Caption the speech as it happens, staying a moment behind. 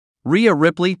Rhea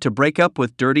Ripley to break up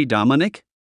with Dirty Dominik?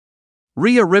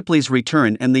 Rhea Ripley's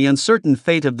return and the uncertain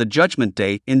fate of the Judgment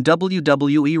Day in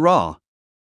WWE RAW.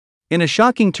 In a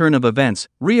shocking turn of events,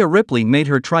 Rhea Ripley made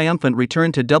her triumphant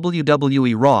return to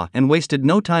WWE RAW and wasted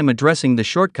no time addressing the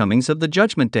shortcomings of the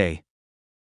Judgment Day.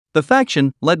 The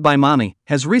faction, led by Mami,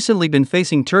 has recently been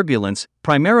facing turbulence,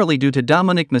 primarily due to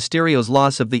Dominik Mysterio's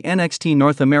loss of the NXT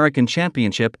North American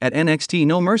Championship at NXT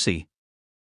No Mercy.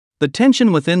 The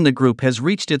tension within the group has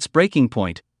reached its breaking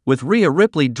point, with Rhea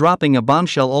Ripley dropping a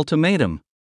bombshell ultimatum.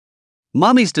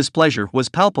 Mami's displeasure was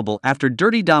palpable after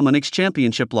Dirty Dominik's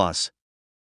championship loss.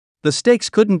 The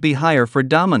stakes couldn't be higher for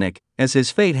Dominik, as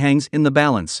his fate hangs in the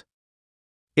balance.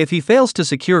 If he fails to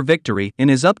secure victory in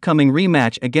his upcoming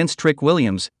rematch against Trick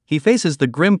Williams, he faces the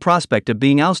grim prospect of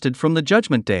being ousted from the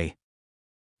Judgment Day.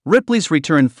 Ripley's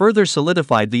return further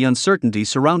solidified the uncertainty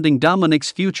surrounding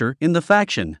Dominik's future in the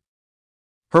faction.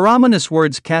 Her ominous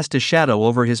words cast a shadow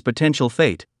over his potential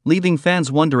fate, leaving fans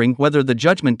wondering whether the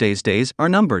Judgment Day's days are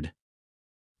numbered.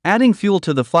 Adding fuel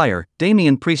to the fire,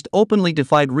 Damian Priest openly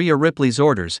defied Rhea Ripley's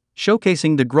orders,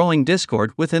 showcasing the growing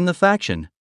discord within the faction.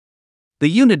 The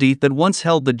unity that once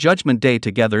held the Judgment Day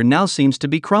together now seems to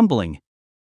be crumbling.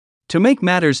 To make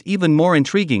matters even more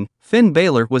intriguing, Finn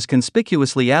Balor was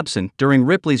conspicuously absent during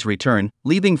Ripley's return,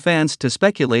 leaving fans to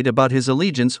speculate about his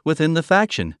allegiance within the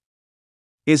faction.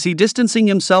 Is he distancing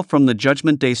himself from the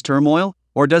Judgment Day's turmoil,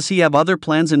 or does he have other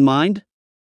plans in mind?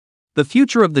 The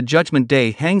future of the Judgment Day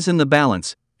hangs in the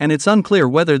balance, and it's unclear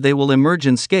whether they will emerge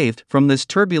unscathed from this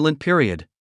turbulent period.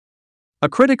 A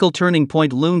critical turning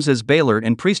point looms as Balor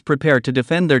and Priest prepare to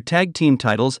defend their tag team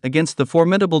titles against the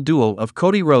formidable duo of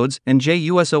Cody Rhodes and Jey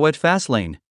Uso at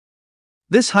Fastlane.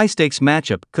 This high-stakes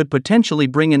matchup could potentially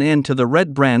bring an end to the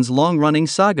Red brand's long-running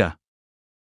saga.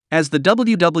 As the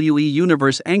WWE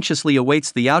Universe anxiously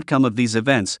awaits the outcome of these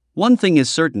events, one thing is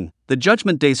certain: the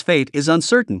Judgment Day's fate is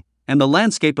uncertain, and the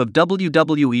landscape of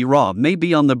WWE RAW may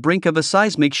be on the brink of a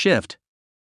seismic shift.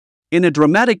 In a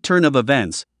dramatic turn of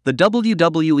events, the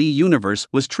WWE Universe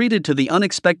was treated to the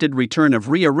unexpected return of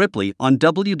Rhea Ripley on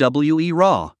WWE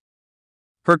RAW.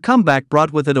 Her comeback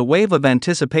brought with it a wave of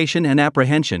anticipation and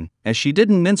apprehension, as she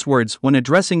didn't mince words when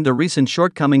addressing the recent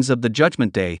shortcomings of the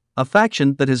Judgment Day, a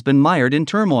faction that has been mired in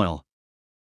turmoil.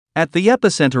 At the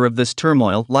epicenter of this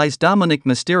turmoil lies Dominik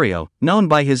Mysterio, known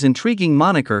by his intriguing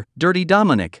moniker, Dirty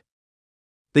Dominik.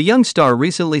 The young star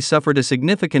recently suffered a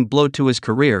significant blow to his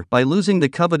career by losing the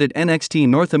coveted NXT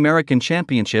North American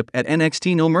Championship at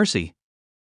NXT No Mercy.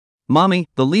 Mami,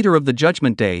 the leader of the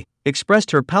Judgment Day,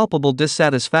 expressed her palpable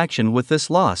dissatisfaction with this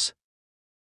loss.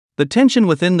 The tension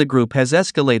within the group has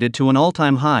escalated to an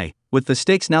all-time high, with the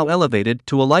stakes now elevated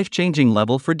to a life-changing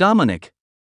level for Dominik.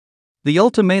 The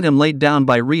ultimatum laid down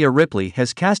by Rhea Ripley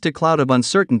has cast a cloud of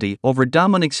uncertainty over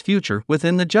Dominik's future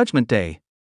within the Judgment Day.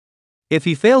 If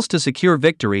he fails to secure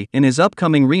victory in his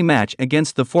upcoming rematch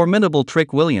against the formidable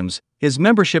Trick Williams, his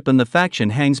membership in the faction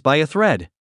hangs by a thread.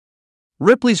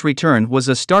 Ripley's return was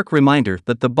a stark reminder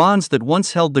that the bonds that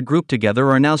once held the group together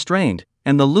are now strained,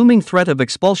 and the looming threat of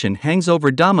expulsion hangs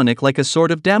over Dominik like a sword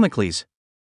of Damocles.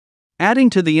 Adding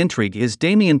to the intrigue is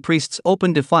Damian Priest's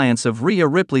open defiance of Rhea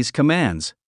Ripley's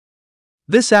commands.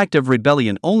 This act of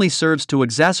rebellion only serves to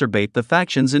exacerbate the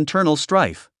faction's internal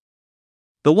strife.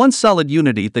 The once solid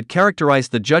unity that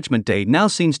characterized the Judgment Day now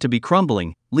seems to be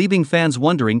crumbling, leaving fans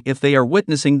wondering if they are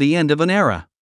witnessing the end of an era.